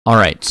All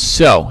right,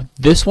 so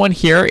this one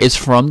here is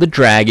from the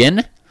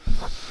dragon,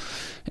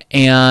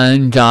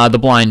 and the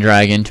blind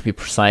dragon to be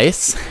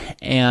precise,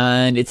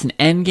 and it's an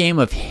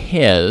endgame of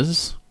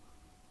his,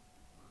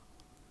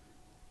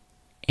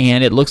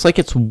 and it looks like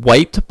it's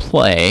white to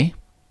play.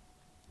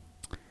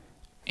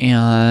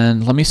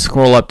 And let me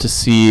scroll up to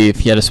see if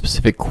he had a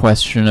specific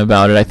question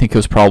about it. I think it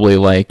was probably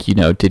like, you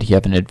know, did he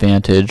have an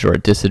advantage or a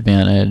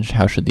disadvantage?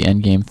 How should the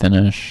endgame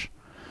finish?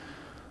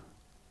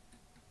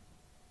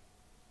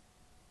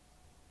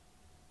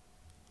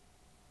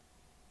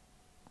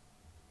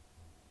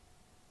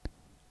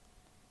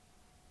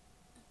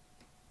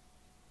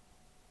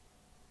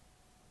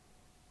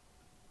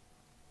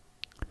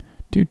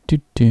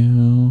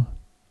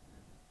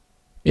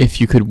 If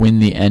you could win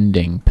the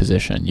ending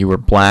position. You were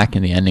black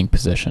in the ending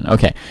position.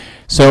 Okay,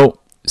 so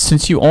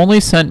since you only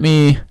sent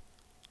me...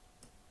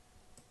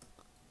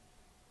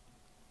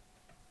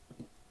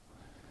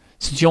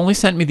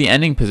 the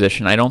ending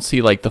position, I don't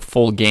see like the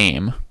full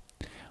game.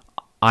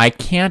 I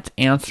can't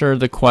answer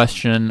the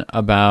question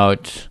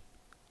about...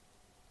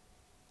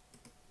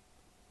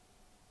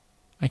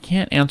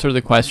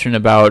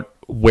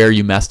 where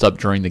you messed up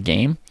during the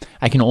game.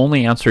 I can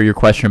only answer your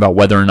question about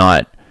whether or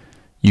not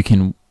you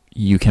can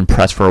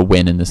press for a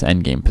win in this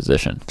endgame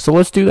position. So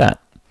let's do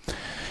that.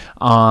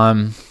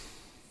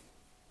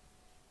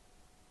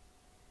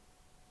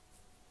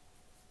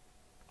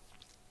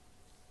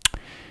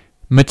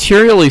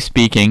 Materially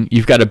speaking,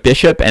 you've got a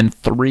bishop and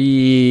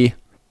 3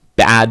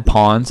 bad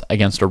pawns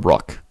against a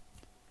rook.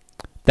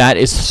 That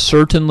is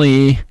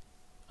certainly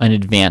an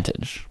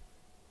advantage.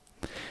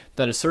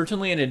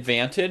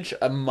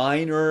 A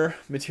minor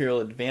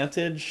material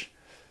advantage.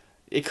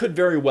 It could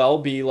very well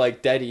be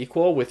like dead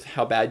equal with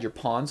how bad your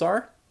pawns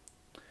are.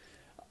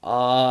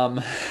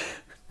 Don't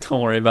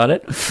worry about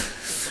it.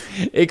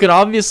 It could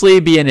obviously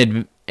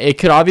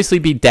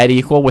be dead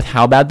equal with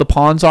how bad the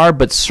pawns are,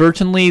 but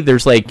certainly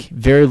there's like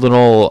very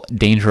little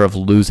danger of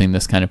losing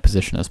this kind of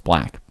position as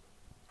black.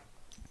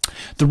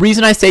 The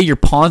reason I say your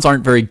pawns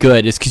aren't very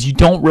good is because you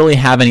don't really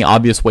have any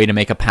obvious way to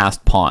make a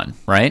passed pawn,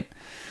 right?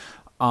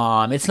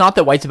 It's not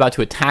that white's about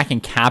to attack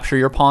and capture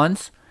your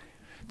pawns.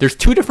 There's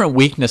 2 different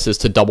weaknesses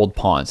to doubled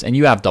pawns, and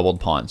you have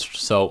doubled pawns.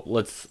 So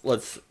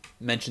let's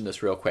mention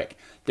this real quick.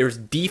 There's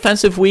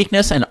defensive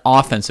weakness and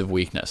offensive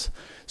weakness.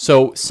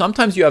 So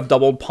sometimes you have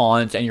doubled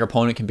pawns, and your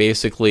opponent can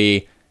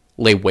basically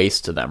lay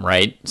waste to them,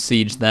 right?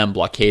 Siege them,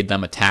 blockade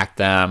them, attack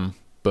them,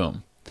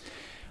 boom.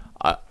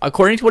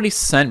 According to what he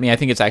sent me, I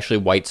think it's actually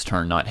white's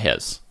turn, not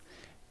his.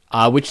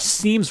 Which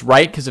seems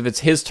right, because if it's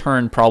his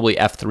turn, probably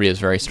f3 is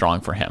very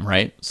strong for him,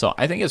 right? So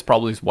I think it's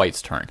probably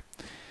white's turn.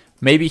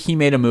 Maybe he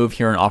made a move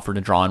here and offered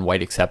a draw, and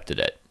white accepted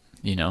it.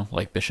 You know,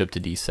 like bishop to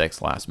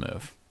d6 last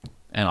move,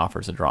 and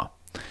offers a draw.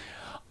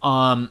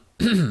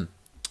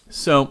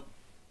 So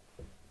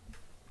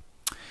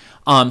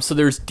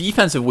there's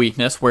defensive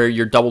weakness where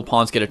your doubled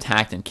pawns get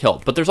attacked and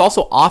killed, but there's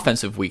also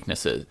offensive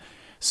weaknesses.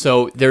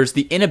 So there's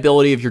the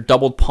inability of your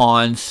doubled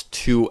pawns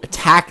to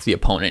attack the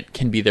opponent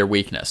can be their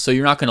weakness. So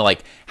you're not going to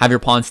like have your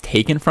pawns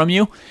taken from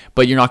you,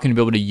 but you're not going to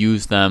be able to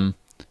use them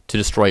to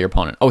destroy your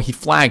opponent. Oh, he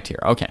flagged here.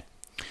 Okay.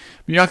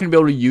 But you're not going to be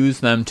able to use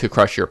them to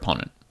crush your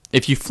opponent.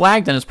 If you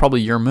flag, then it's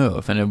probably your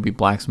move, and it would be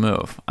black's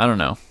move. I don't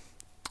know.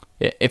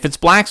 If it's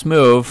black's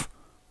move,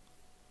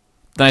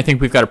 then I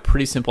think we've got a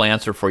pretty simple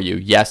answer for you.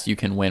 Yes, you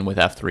can win with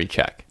f3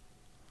 check.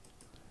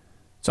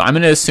 So I'm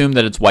going to assume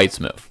that it's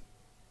white's move.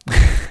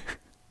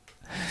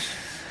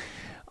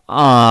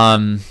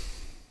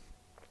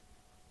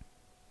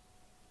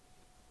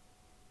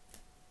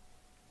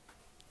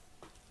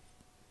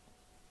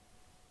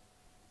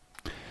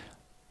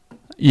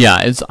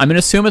 Yeah, I'm going to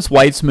assume it's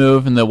white's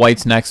move, and the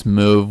white's next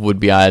move would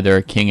be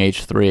either king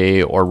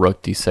h3 or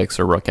rook d6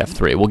 or rook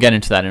f3. We'll get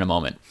into that in a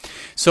moment.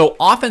 So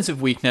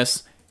offensive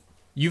weakness,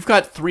 you've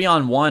got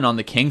 3-on-1 on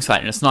the king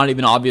side, and it's not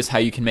even obvious how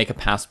you can make a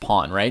passed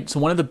pawn, right? So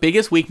one of the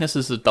biggest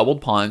weaknesses of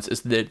doubled pawns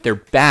is that they're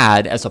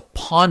bad as a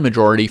pawn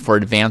majority for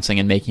advancing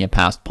and making a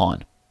passed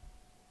pawn.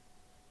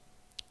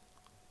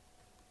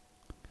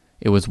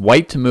 It was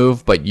white to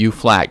move, but you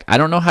flagged. I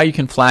don't know how you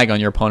can flag on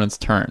your opponent's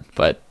turn,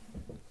 but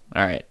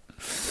all right.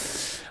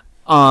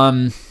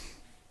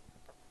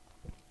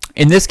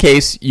 In this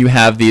case, you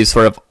have these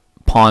sort of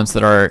pawns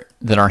that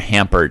are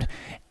hampered,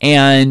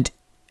 and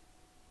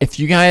if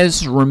you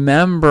guys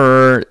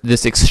remember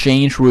this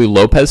exchange Ruy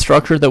Lopez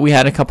structure that we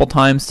had a couple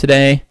times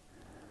today,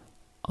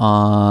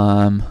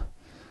 let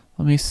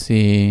me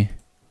see.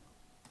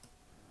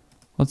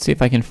 Let's see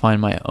if I can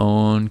find my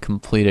own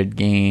completed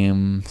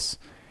games.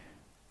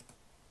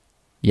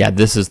 Yeah,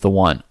 this is the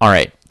one. All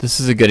right,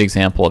 this is a good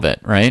example of it,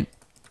 right?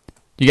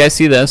 You guys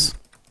see this?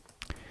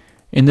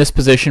 In this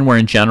position where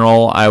in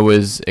general I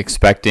was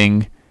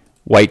expecting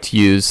white to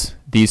use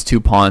these 2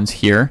 pawns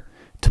here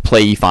to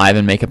play e5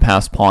 and make a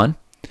passed pawn,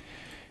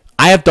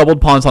 I have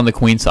doubled pawns on the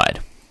queen side,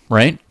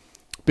 right?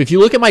 But if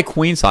you look at my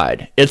queen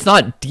side, it's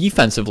not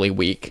defensively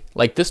weak.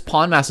 Like this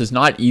pawn mass is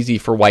not easy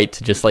for white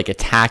to just like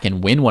attack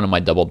and win one of my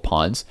doubled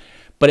pawns,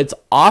 but it's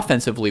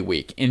offensively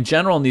weak. In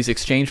general, in these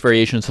exchange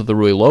variations of the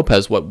Ruy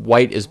Lopez, what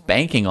white is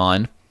banking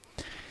on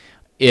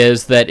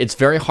is that it's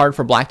very hard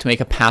for black to make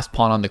a passed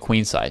pawn on the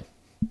queen side.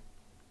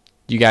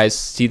 Do you guys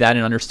see that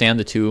and understand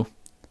the two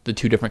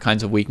different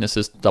kinds of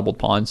weaknesses, doubled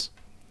pawns?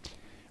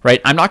 Right?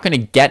 I'm not going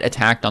to get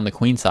attacked on the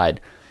queen side,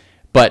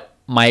 but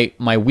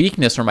my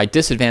weakness or my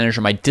disadvantage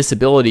or my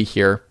disability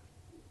here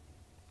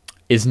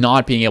is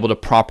not being able to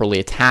properly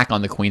attack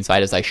on the queen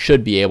side as I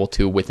should be able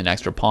to with an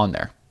extra pawn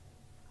there.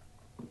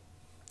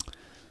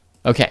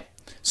 Okay,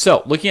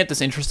 so looking at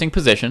this interesting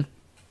position,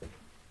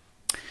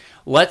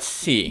 let's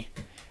see.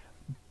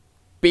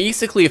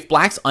 Basically, if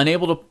black's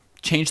unable to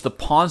change the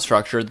pawn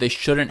structure, they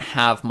shouldn't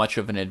have much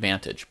of an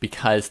advantage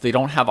because they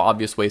don't have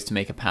obvious ways to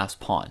make a passed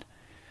pawn.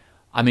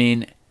 I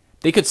mean,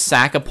 they could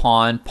sack a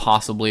pawn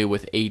possibly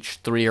with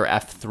h3 or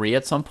f3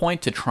 at some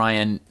point to try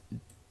and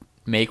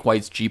make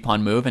white's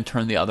g-pawn move and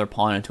turn the other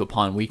pawn into a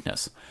pawn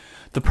weakness.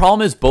 The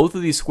problem is both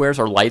of these squares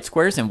are light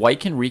squares, and white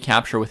can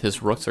recapture with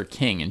his rooks or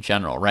king in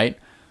general, right?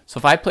 So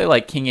if I play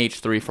like king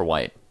h3 for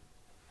white,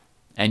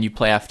 and you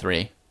play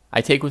f3, I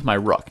take with my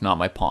rook, not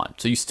my pawn.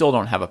 So you still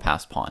don't have a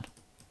passed pawn,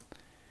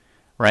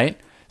 right?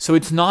 So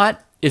it's not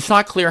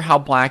clear how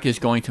black is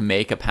going to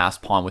make a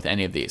passed pawn with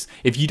any of these.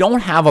 If you don't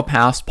have a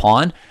passed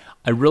pawn,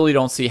 I really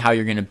don't see how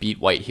you're going to beat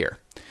white here.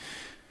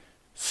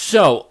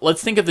 So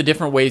let's think of the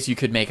different ways you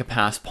could make a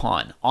passed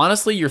pawn.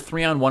 Honestly, your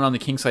 3-on-1 on the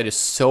king side is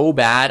so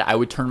bad, I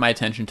would turn my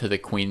attention to the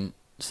queen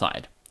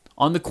side.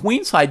 On the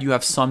queen side, you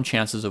have some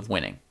chances of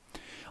winning.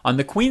 On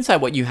the queen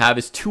side, what you have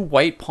is two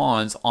white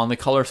pawns on the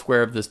color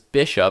square of this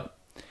bishop.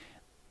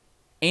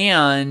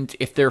 And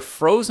if they're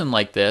frozen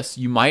like this,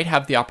 you might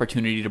have the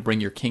opportunity to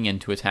bring your king in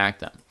to attack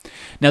them.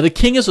 Now, the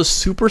king is a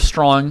super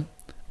strong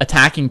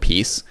attacking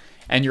piece,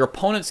 and your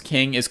opponent's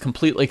king is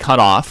completely cut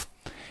off.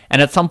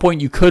 And at some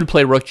point, you could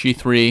play rook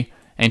g3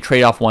 and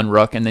trade off one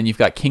rook, and then you've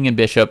got king and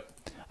bishop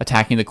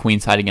attacking the queen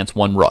side against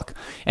one rook.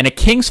 And a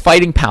king's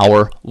fighting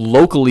power,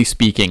 locally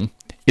speaking,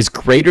 is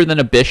greater than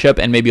a bishop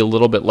and maybe a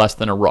little bit less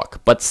than a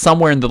rook, but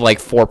somewhere in the like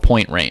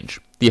 4-point range.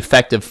 The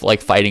effective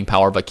like fighting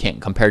power of a king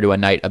compared to a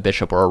knight, a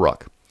bishop, or a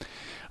rook.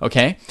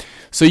 Okay,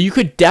 so you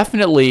could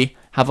definitely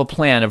have a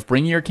plan of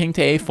bringing your king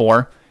to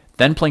a4,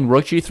 then playing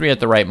rook g3 at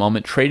the right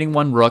moment, trading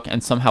one rook,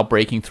 and somehow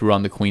breaking through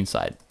on the queen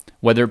side,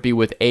 whether it be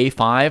with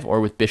a5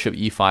 or with bishop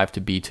e5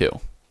 to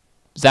b2.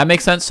 Does that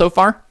make sense so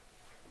far?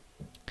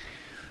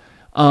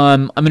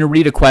 I'm going to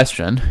read a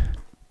question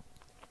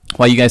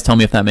while you guys tell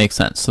me if that makes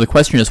sense. So the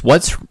question is,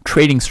 what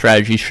trading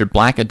strategy should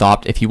black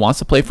adopt if he wants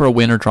to play for a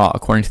win or draw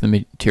according to the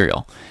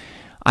material?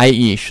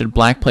 I.e., should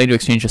black play to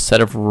exchange a set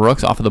of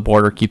rooks off of the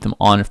board or keep them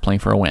on if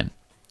playing for a win?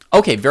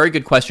 Okay, very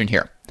good question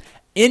here.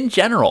 In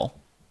general,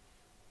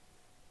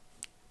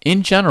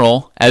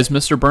 as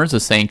Mr. Burns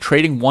is saying,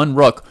 trading one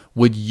rook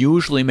would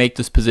usually make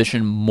this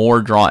position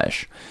more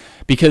drawish,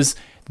 because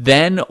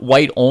then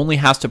white only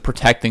has to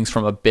protect things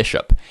from a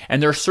bishop.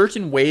 And there are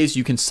certain ways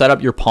you can set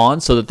up your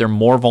pawns so that they're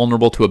more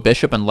vulnerable to a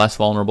bishop and less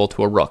vulnerable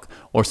to a rook,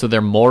 or so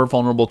they're more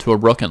vulnerable to a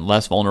rook and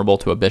less vulnerable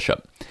to a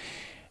bishop.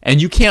 And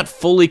you can't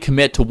fully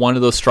commit to one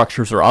of those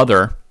structures or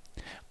other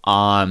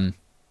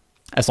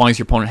as long as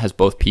your opponent has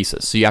both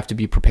pieces. So you have to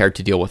be prepared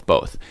to deal with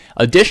both.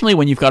 Additionally,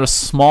 when you've got a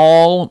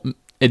small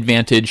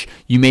advantage,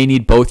 you may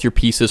need both your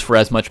pieces for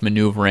as much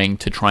maneuvering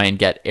to try and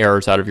get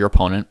errors out of your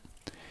opponent.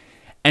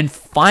 And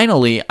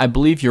finally, I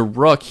believe your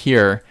rook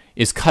here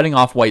is cutting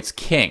off white's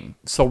king.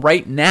 So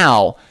right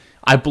now,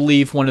 I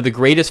believe one of the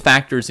greatest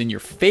factors in your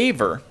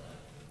favor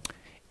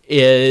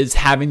is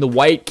having the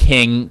white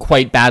king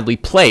quite badly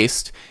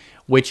placed,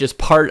 which is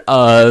part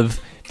of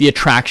the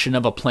attraction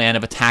of a plan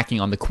of attacking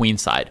on the queen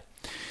side.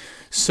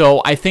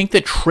 So I think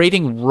that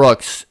trading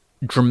rooks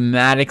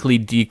dramatically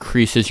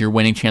decreases your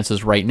winning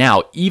chances right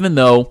now, even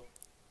though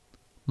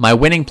my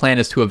winning plan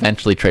is to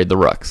eventually trade the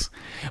rooks.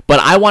 But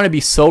I want to be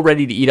so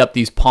ready to eat up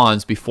these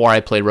pawns before I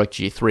play rook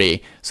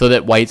g3, so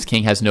that white's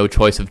king has no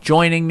choice of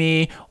joining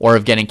me or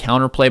of getting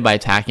counterplay by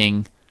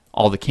attacking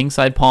all the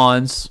kingside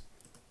pawns.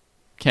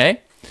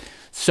 Okay?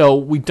 So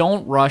we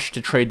don't rush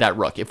to trade that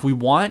rook. If we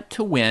want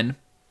to win,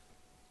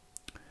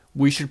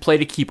 we should play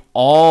to keep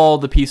all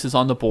the pieces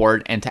on the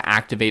board and to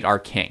activate our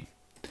king.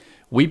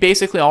 We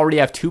basically already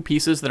have two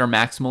pieces that are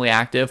maximally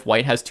active.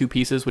 White has two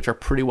pieces which are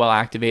pretty well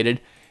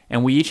activated,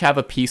 and we each have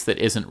a piece that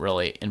isn't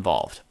really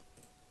involved.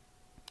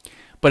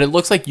 But it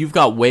looks like you've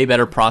got way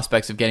better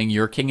prospects of getting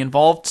your king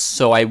involved,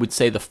 so I would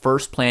say the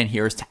first plan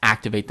here is to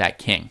activate that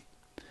king.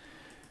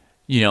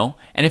 You know,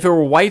 and if it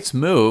were white's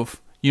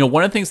move, you know,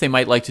 one of the things they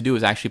might like to do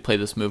is actually play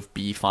this move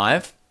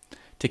b5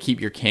 to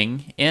keep your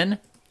king in.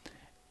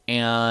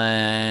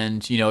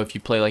 And, you know, if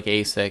you play like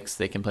a6,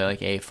 they can play like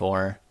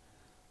a4.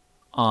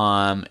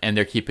 And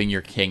they're keeping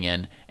your king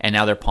in. And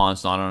now their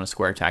pawn's not on a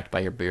square attacked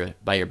by your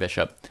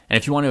bishop. And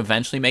if you want to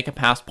eventually make a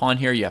passed pawn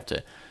here, you have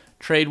to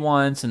trade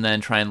once and then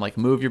try and like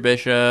move your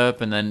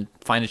bishop and then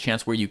find a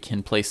chance where you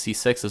can play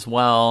c6 as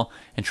well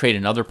and trade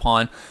another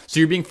pawn. So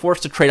you're being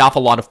forced to trade off a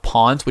lot of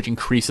pawns, which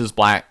increases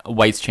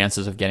white's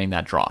chances of getting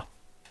that draw.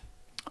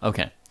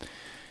 Okay.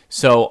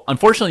 So,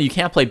 unfortunately, you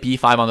can't play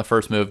b5 on the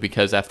first move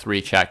because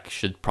f3 check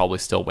should probably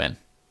still win.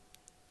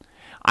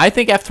 I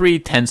think f3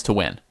 tends to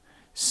win,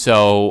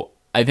 so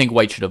I think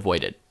white should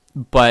avoid it.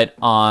 But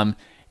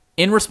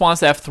in response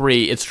to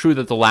f3, it's true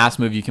that the last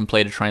move you can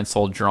play to try and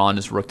soldier on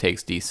is rook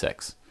takes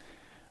d6,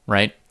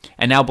 right?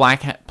 And now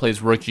black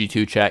plays rook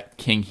g2 check,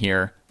 king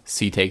here,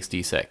 c takes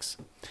d6.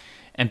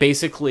 And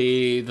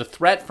basically, the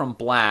threat from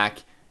black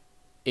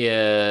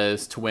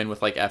is to win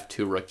with like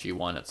f2, rook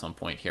g1 at some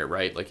point here,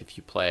 right? Like if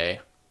you play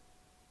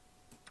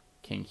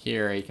king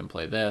here, you can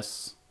play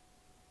this.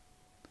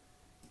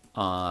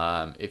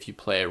 If you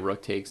play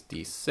rook takes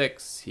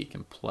d6, he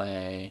can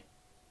play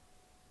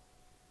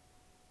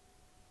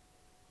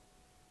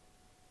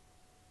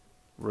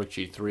rook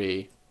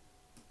g3,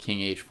 king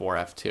h4,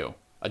 f2.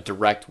 A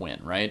direct win,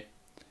 right?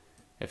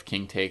 If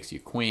king takes, you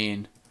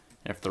queen.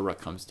 And if the rook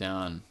comes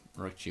down,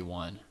 rook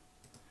g1.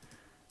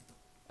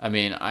 I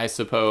mean, I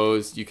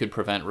suppose you could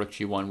prevent rook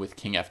g1 with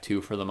king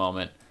f2 for the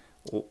moment.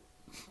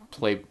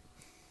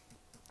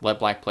 Let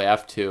black play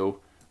f2,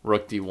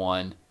 rook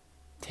d1,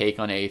 take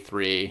on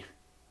a3,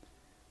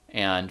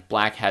 and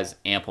black has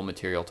ample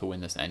material to win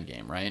this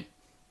endgame, right?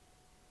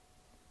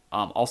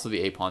 Also,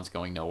 the a-pawn's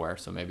going nowhere,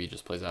 so maybe he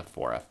just plays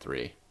f4,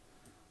 f3,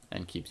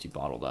 and keeps you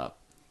bottled up.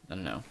 I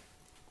don't know.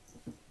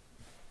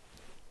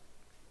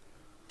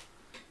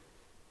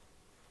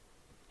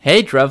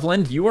 Hey,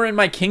 Drevlin, you were in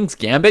my King's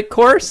Gambit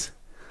course?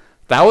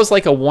 That was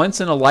like a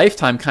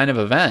once-in-a-lifetime kind of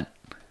event.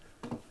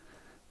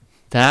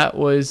 That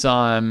was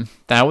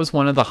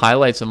one of the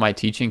highlights of my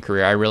teaching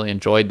career. I really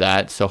enjoyed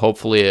that, so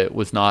hopefully it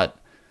was not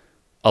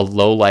a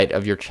low light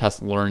of your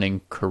chess learning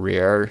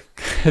career,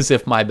 because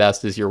if my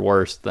best is your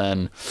worst,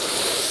 then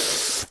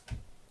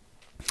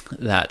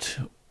that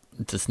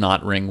does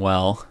not ring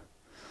well.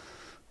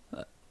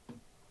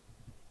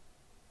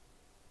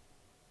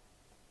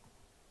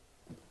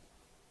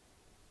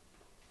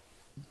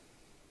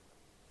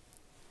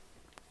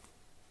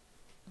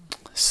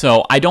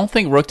 So I don't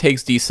think rook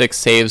takes d6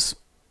 saves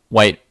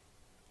white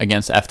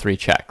against f3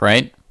 check,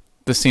 right?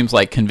 This seems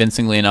like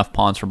convincingly enough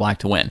pawns for black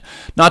to win.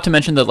 Not to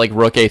mention that like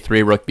rook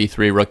a3, rook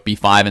b3, rook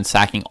b5, and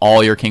sacking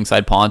all your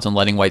kingside pawns and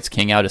letting white's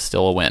king out is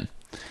still a win.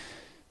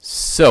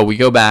 So we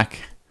go back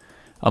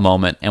a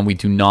moment and we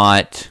do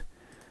not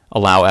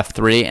allow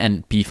f3,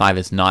 and b5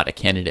 is not a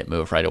candidate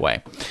move right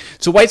away.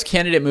 So white's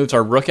candidate moves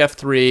are rook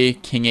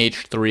f3, king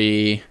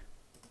h3,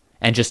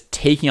 and just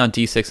taking on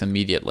d6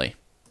 immediately.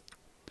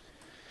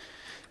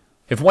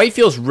 If white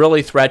feels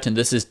really threatened,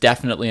 this is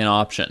definitely an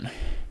option.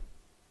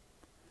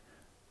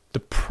 The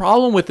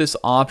problem with this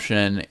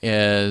option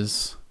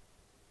is,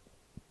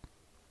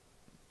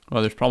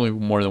 well, there's probably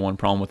more than one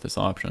problem with this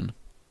option.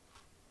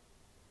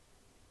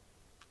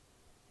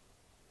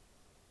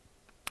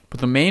 But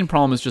the main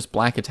problem is just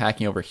black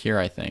attacking over here,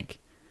 I think.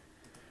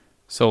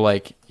 So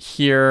like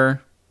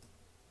here,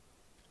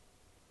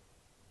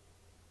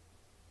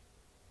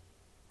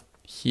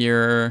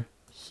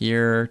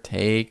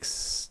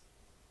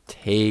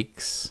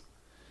 takes.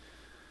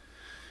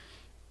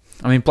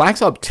 I mean,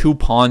 black's up 2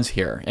 pawns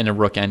here in a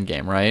rook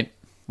endgame, right?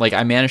 Like,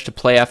 I managed to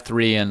play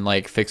f3 and,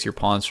 like, fix your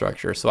pawn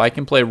structure. So I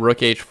can play rook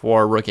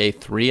h4, rook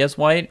a3 as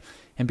white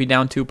and be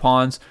down 2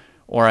 pawns.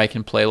 Or I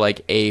can play,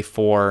 like,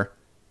 a4,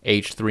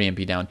 h3 and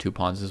be down 2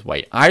 pawns as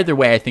white. Either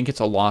way, I think it's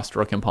a lost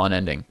rook and pawn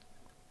ending.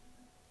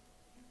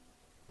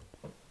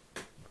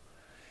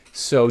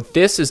 So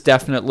this is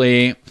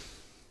definitely...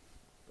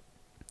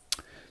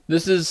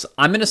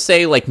 I'm going to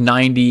say like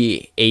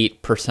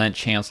 98%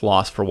 chance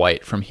loss for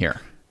white from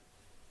here.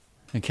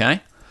 Okay?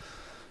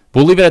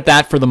 We'll leave it at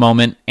that for the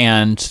moment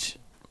and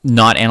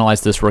not analyze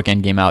this rook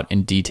endgame out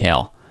in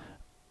detail.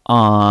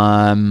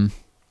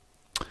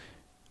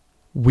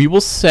 We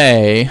will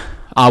say,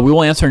 we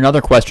will answer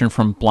another question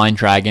from Blind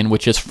Dragon,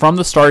 which is from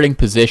the starting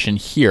position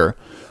here.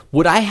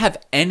 Would I have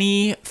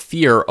any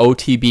fear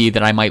OTB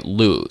that I might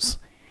lose?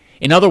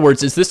 In other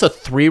words, is this a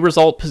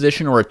 3-result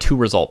position or a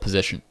 2-result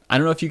position? I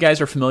don't know if you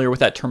guys are familiar with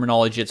that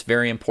terminology. It's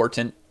very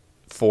important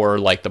for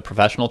like the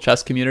professional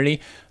chess community.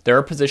 There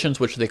are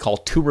positions which they call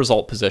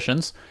 2-result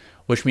positions,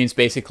 which means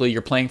basically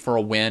you're playing for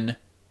a win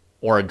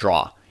or a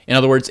draw. In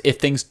other words, if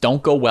things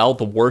don't go well,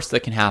 the worst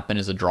that can happen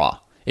is a draw.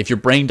 If your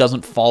brain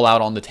doesn't fall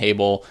out on the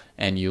table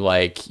and you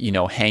like, you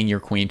know, hang your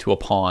queen to a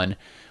pawn,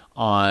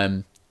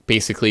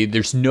 basically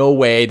there's no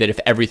way that if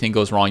everything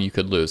goes wrong you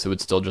could lose. It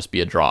would still just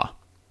be a draw.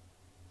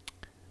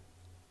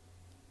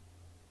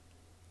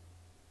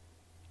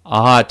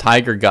 Ah,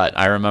 Tiger Gut,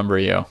 I remember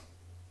you.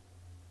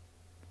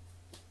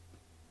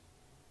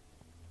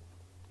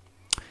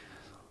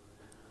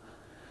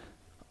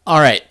 All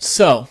right,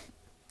 so,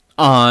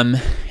 and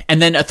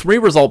then a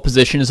 3-result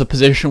position is a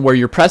position where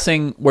you're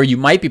pressing, where you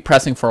might be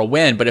pressing for a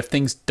win, but if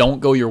things don't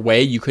go your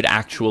way, you could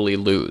actually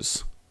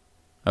lose.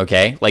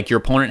 Okay, like your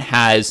opponent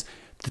has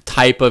the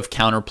type of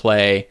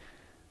counterplay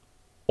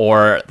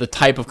or the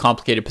type of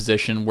complicated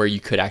position where you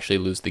could actually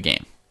lose the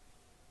game.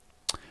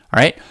 All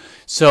right,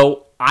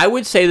 so I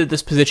would say that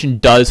this position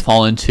does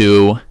fall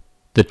into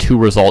the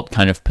 2-result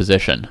kind of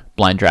position,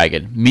 Blind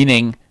Dragon,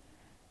 meaning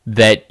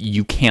that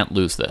you can't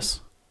lose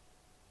this.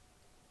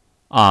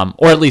 Or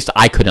at least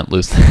I couldn't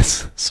lose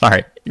this.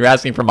 Sorry, you're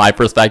asking from my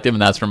perspective,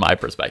 and that's from my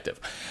perspective.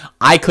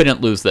 I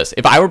couldn't lose this.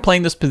 If I were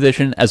playing this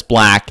position as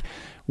black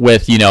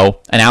with, you know,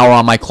 an hour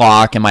on my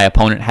clock and my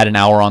opponent had an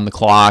hour on the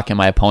clock and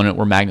my opponent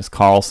were Magnus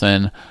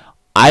Carlsen,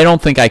 I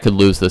don't think I could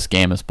lose this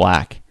game as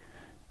black.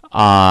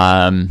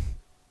 The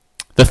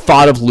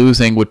thought of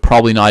losing would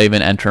probably not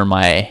even enter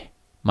my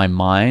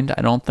mind,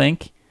 I don't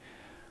think.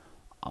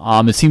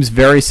 It seems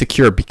very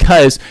secure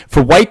because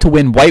for white to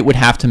win, white would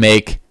have to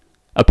make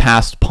a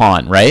passed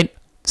pawn, right?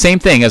 Same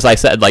thing as I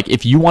said, like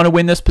if you want to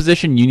win this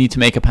position, you need to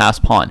make a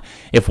passed pawn.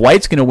 If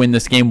white's going to win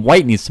this game,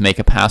 white needs to make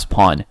a passed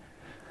pawn.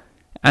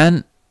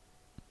 And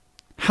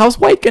how's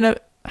white going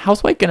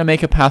to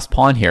make a passed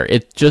pawn here?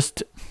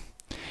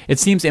 It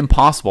seems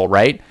impossible,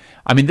 right?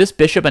 I mean, this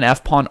bishop and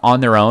f pawn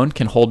on their own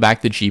can hold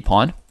back the g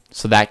pawn,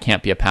 so that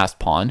can't be a passed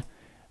pawn.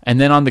 And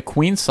then on the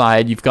queen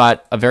side, you've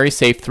got a very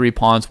safe 3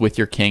 pawns with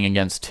your king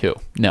against 2.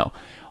 No.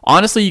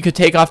 Honestly, you could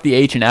take off the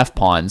h and f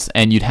pawns,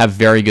 and you'd have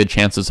very good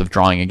chances of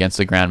drawing against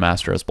the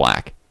grandmaster as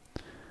black.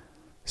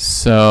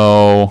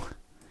 So,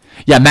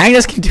 yeah,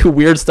 Magnus can do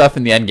weird stuff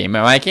in the endgame.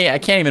 I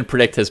can't even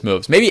predict his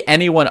moves. Maybe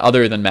anyone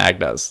other than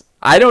Magnus.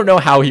 I don't know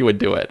how he would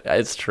do it.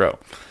 It's true.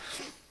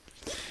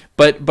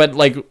 But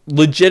like,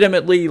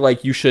 legitimately,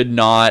 like, you should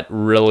not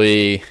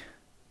really...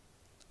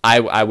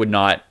 I would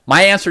not.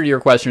 My answer to your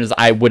question is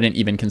I wouldn't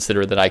even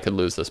consider that I could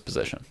lose this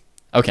position.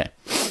 Okay.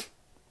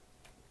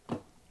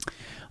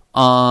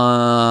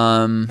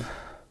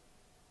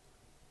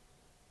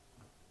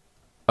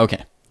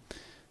 Okay.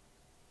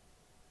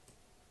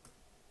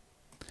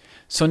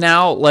 So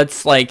now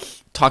let's like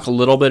talk a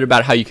little bit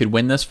about how you could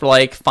win this for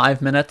like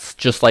 5 minutes.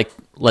 Just like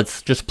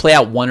let's just play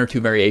out 1 or 2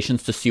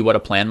 variations to see what a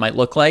plan might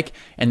look like,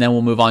 and then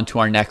we'll move on to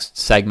our next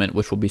segment,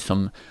 which will be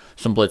some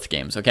blitz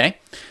games, okay?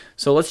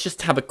 So let's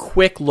just have a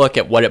quick look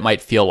at what it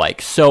might feel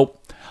like. So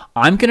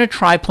I'm going to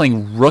try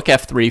playing rook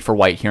f3 for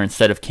white here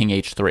instead of king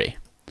h3,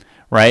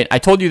 right? I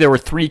told you there were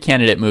 3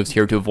 candidate moves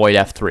here to avoid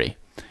f3.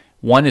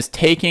 One is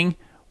taking,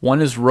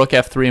 one is rook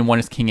f3, and one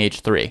is king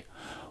h3.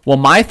 Well,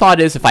 my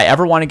thought is if I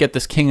ever want to get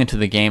this king into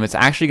the game, it's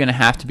actually going to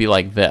have to be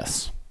like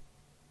this.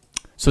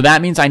 So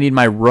that means I need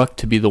my rook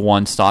to be the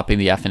one stopping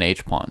the f and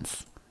h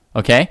pawns.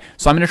 Okay?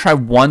 So I'm going to try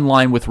one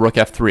line with rook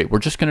f3. We're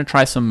just going to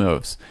try some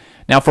moves.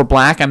 Now for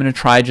black, I'm going to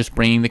try just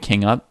bringing the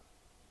king up.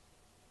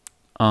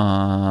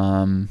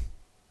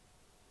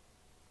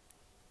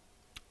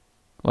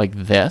 Like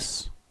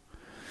this.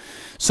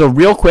 So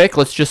real quick,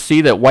 let's just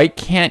see that white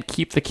can't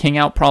keep the king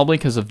out probably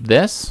because of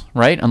this,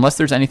 right? Unless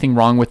there's anything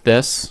wrong with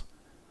this.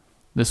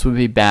 This would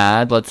be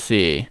bad. Let's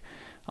see.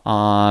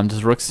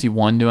 Does rook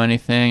c1 do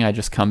anything? I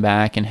just come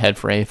back and head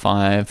for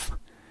a5.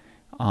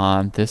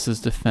 This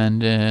is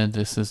defended,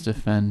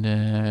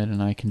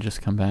 and I can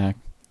just come back,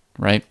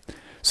 right?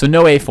 So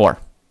no a4.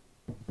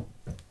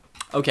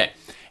 Okay,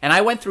 and I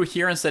went through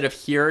here instead of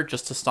here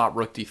just to stop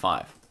rook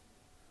d5.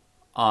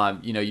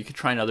 You know, you could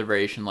try another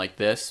variation like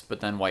this, but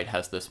then white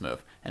has this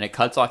move. And it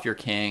cuts off your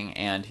king,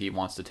 and he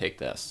wants to take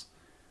this.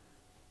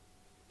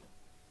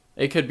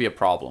 It could be a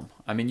problem.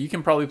 I mean, you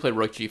can probably play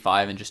rook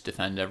g5 and just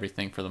defend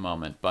everything for the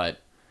moment, but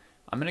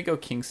I'm going to go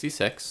king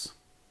c6.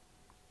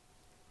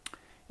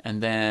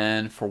 And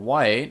then for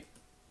white,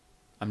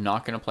 I'm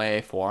not going to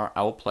play a4.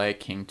 I will play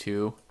king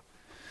to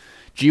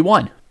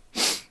g1.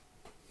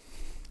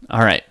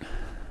 All right.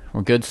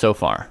 We're good so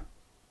far.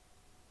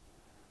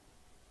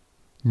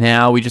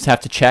 Now we just have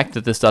to check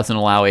that this doesn't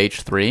allow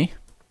h3.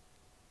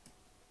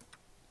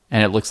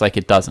 And it looks like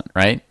it doesn't,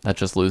 right? That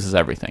just loses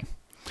everything.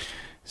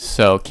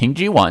 So king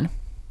g1,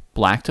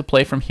 black to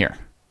play from here.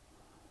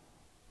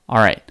 All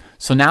right.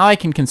 So now I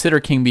can consider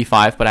king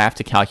b5, but I have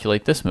to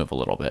calculate this move a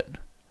little bit.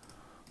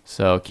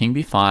 So king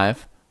b5,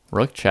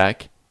 rook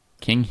check,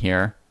 king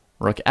here,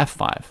 rook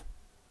f5.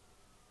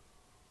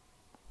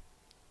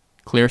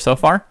 Clear so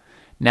far?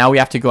 Now we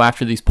have to go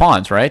after these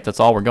pawns, right? That's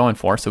all we're going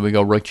for. So we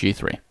go rook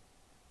g3.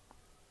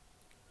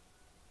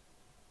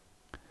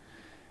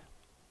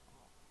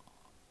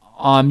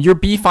 Your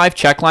b5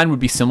 check line would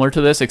be similar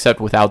to this, except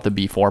without the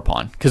b4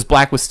 pawn, because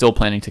black was still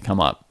planning to come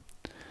up.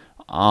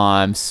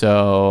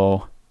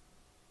 So,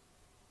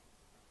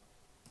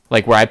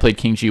 like where I played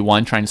king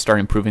g1, trying to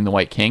start improving the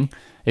white king.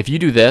 If you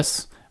do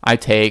this, I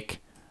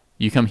take,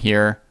 you come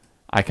here,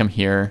 I come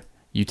here,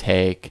 you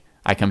take,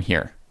 I come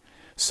here.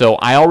 So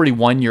I already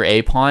won your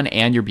a pawn,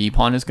 and your b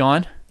pawn is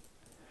gone,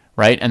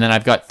 right? And then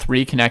I've got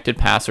 3 connected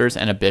passers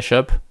and a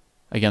bishop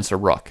against a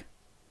rook.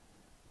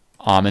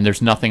 And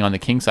there's nothing on the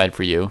king side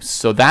for you.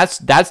 So that's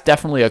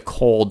definitely a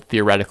cold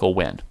theoretical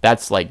win.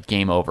 That's like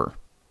game over.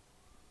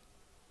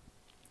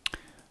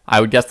 I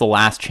would guess the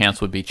last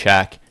chance would be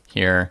check,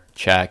 here,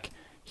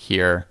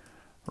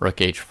 rook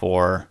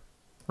h4,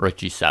 rook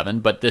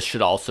g7. But this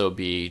should also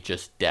be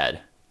just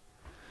dead.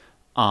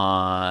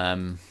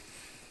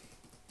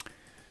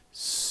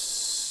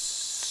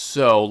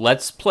 So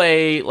let's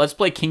play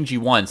king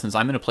g1, since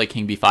I'm going to play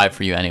king b5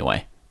 for you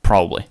anyway,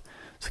 probably.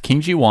 So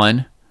king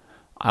g1.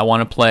 I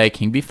want to play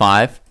king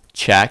b5,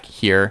 check,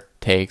 here,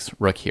 takes,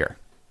 rook here.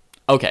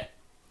 Okay.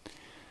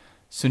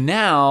 So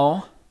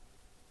now,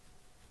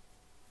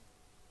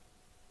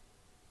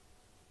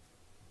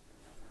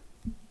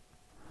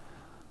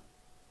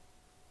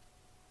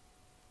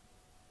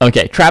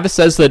 Okay, Travis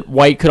says that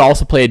white could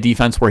also play a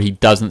defense where he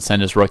doesn't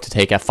send his rook to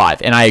take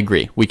f5, and I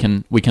agree. We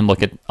can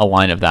look at a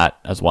line of that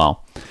as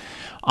well.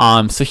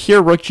 So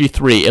here, rook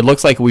g3. It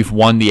looks like we've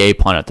won the a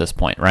pawn at this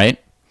point,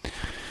 right?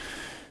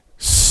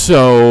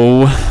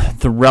 So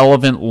the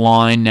relevant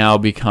line now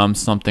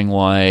becomes something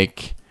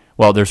like,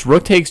 well, there's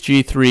rook takes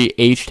g3,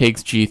 h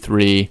takes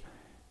g3,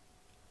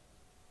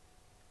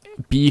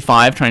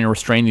 b5, trying to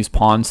restrain these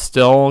pawns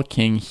still.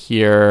 King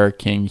here,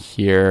 king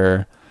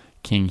here,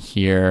 king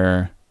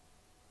here,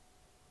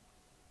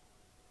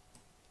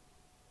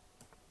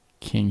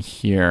 king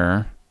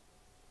here,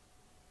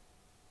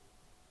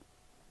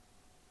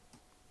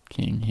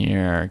 king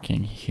here,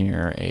 king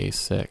here,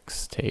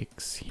 a6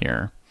 takes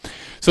here.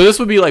 So this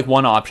would be like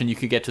one option. You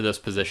could get to this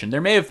position.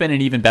 There may have been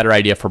an even better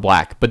idea for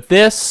black, but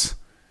this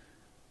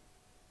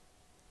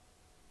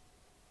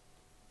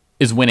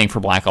is winning for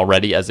black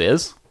already as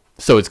is,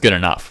 so it's good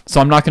enough. So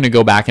I'm not going to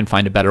go back and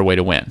find a better way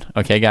to win.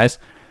 Okay, guys?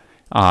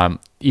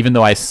 Even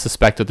though I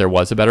suspect that there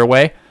was a better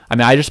way. I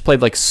mean, I just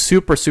played like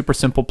super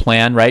simple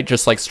plan, right?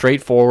 Just like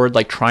straightforward,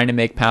 like trying to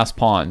make pass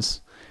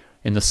pawns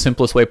in the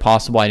simplest way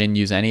possible. I didn't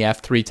use any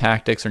f3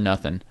 tactics or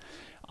nothing.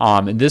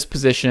 And this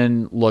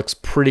position looks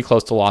pretty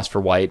close to loss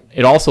for white.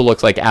 It also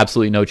looks like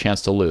absolutely no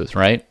chance to lose,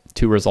 right?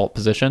 2 result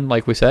position,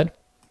 like we said.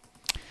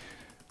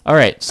 All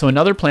right, so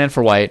another plan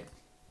for white.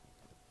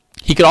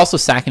 He could also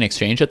sack an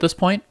exchange at this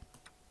point.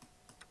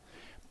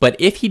 But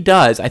if he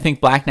does, I think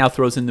black now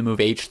throws in the move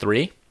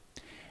h3,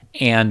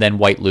 and then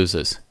white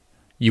loses.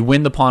 You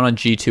win the pawn on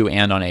g2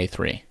 and on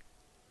a3.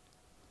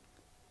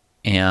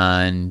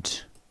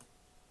 And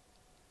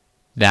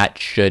that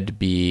should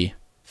be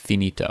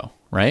finito,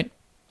 right?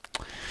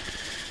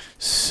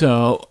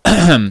 So,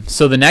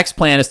 so the next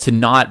plan is to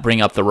not bring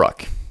up the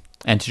rook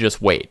and to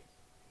just wait.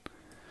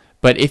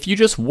 But if you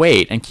just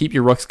wait and keep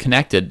your rooks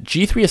connected,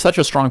 g3 is such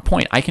a strong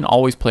point. I can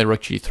always play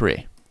rook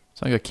g3.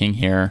 So I go king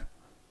here,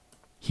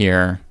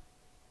 here.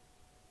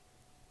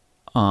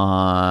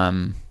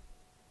 So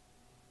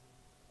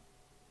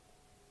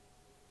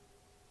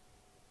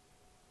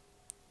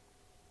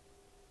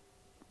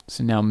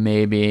now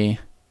maybe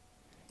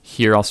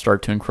here I'll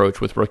start to encroach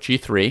with rook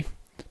g3,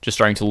 just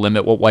starting to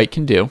limit what white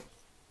can do.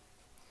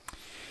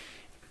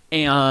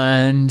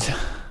 And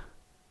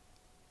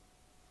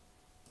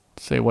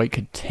say white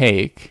could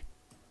take.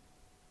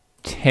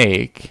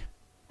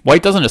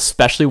 White doesn't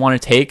especially want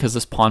to take because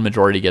this pawn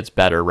majority gets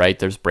better, right?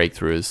 There's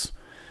breakthroughs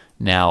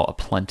now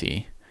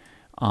aplenty.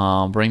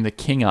 Bring the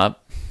king up.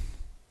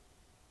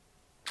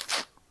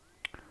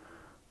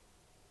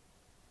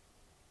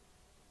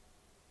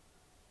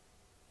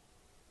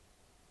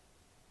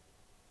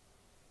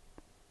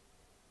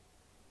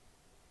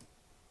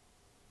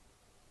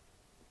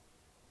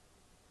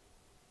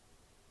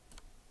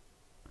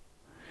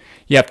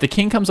 Yeah, if the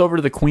king comes over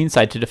to the queen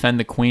side to defend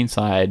the queen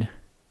side,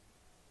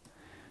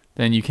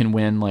 then you can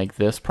win like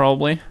this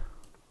probably.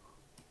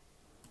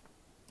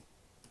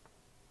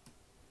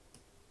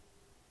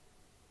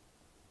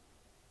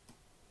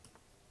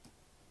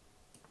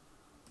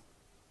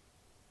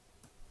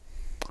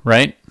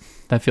 Right?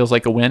 That feels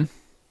like a win.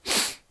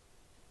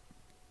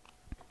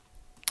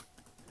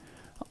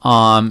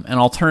 And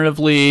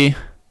alternatively,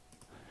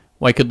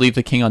 white could leave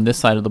the king on this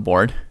side of the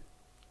board.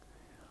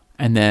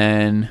 And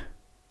then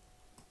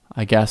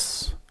I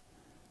guess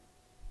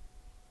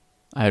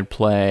I'd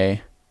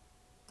play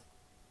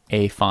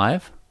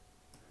a5,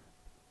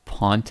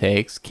 pawn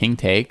takes, king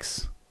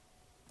takes,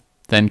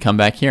 then come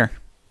back here.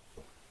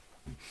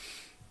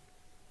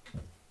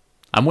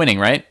 I'm winning,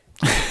 right?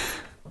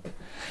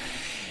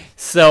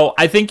 So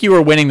I think you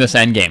were winning this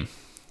endgame,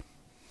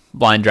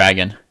 Blind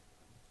Dragon.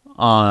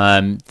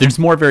 There's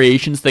more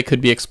variations that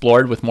could be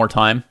explored with more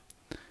time.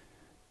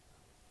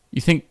 You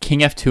think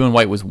king f2 and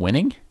white was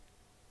winning?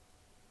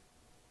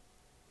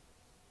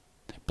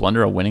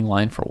 Blunder a winning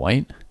line for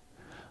white?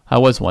 I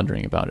was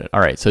wondering about it. All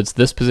right, so it's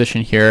this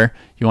position here.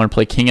 You want to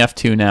play king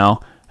f2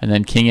 now, and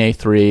then king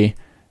a3,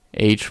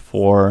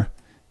 h4,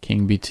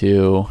 king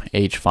b2,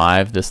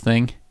 h5, this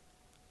thing.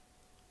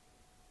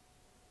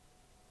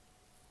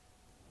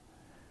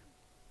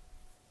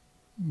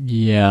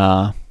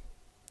 Yeah.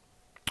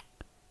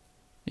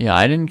 Yeah,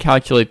 I didn't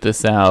calculate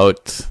this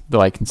out,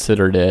 though I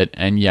considered it.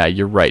 And yeah,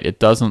 you're right. It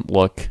doesn't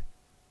look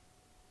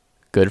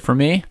good for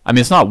me. I mean,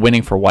 it's not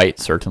winning for white,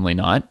 certainly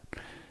not.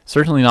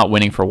 Certainly not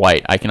winning for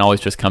white. I can always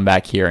just come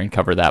back here and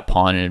cover that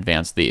pawn and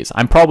advance these.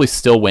 I'm probably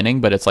still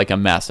winning, but it's like a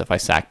mess if I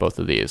sack both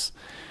of these.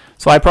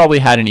 So I probably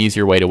had an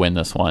easier way to win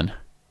this one.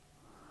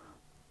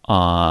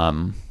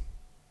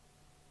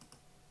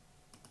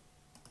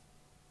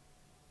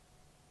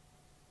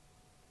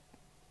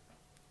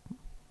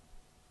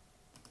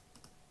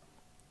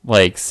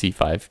 Like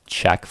c5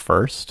 check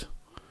first.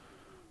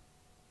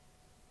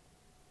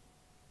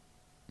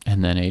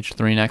 And then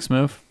h3 next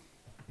move.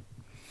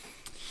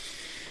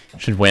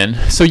 Should win.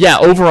 So yeah,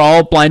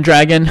 overall, Blind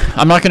Dragon,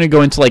 I'm not going to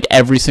go into like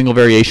every single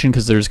variation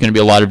because there's going to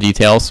be a lot of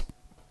details.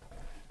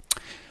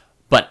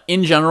 But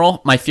in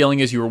general, my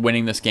feeling is you were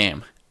winning this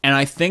game. And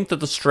I think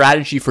that the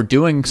strategy for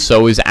doing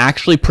so is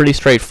actually pretty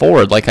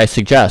straightforward, like I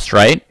suggest,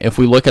 right? If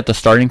we look at the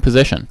starting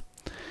position.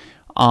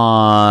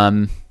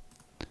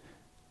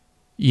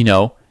 You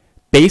know,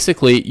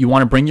 basically, you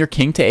want to bring your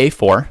king to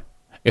a4.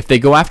 If they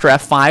go after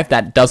f5,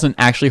 that doesn't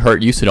actually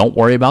hurt you, so don't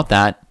worry about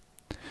that.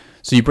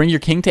 So you bring your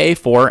king to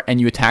a4,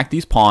 and you attack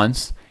these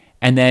pawns,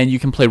 and then you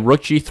can play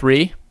rook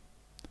g3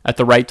 at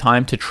the right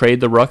time to trade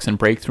the rooks and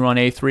break through on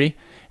a3.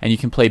 And you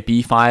can play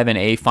b5 and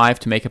a5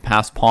 to make a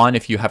passed pawn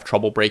if you have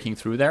trouble breaking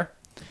through there.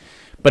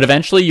 But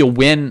eventually you'll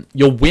win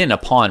a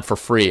pawn for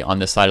free on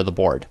this side of the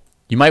board.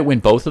 You might win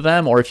both of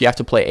them, or if you have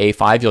to play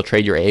a5, you'll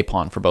trade your a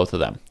pawn for both of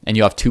them. And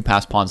you'll have 2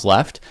 passed pawns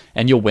left,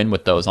 and you'll win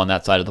with those on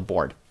that side of the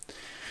board.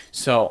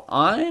 So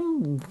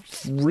I'm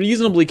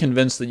reasonably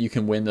convinced that you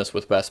can win this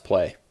with best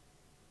play.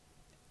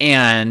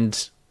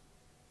 And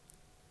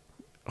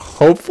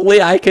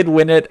hopefully I could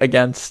win it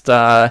against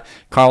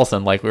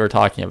Carlsen like we were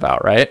talking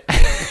about, right?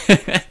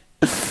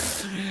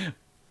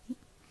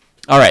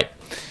 All right.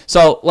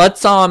 So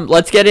let's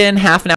get in half an hour.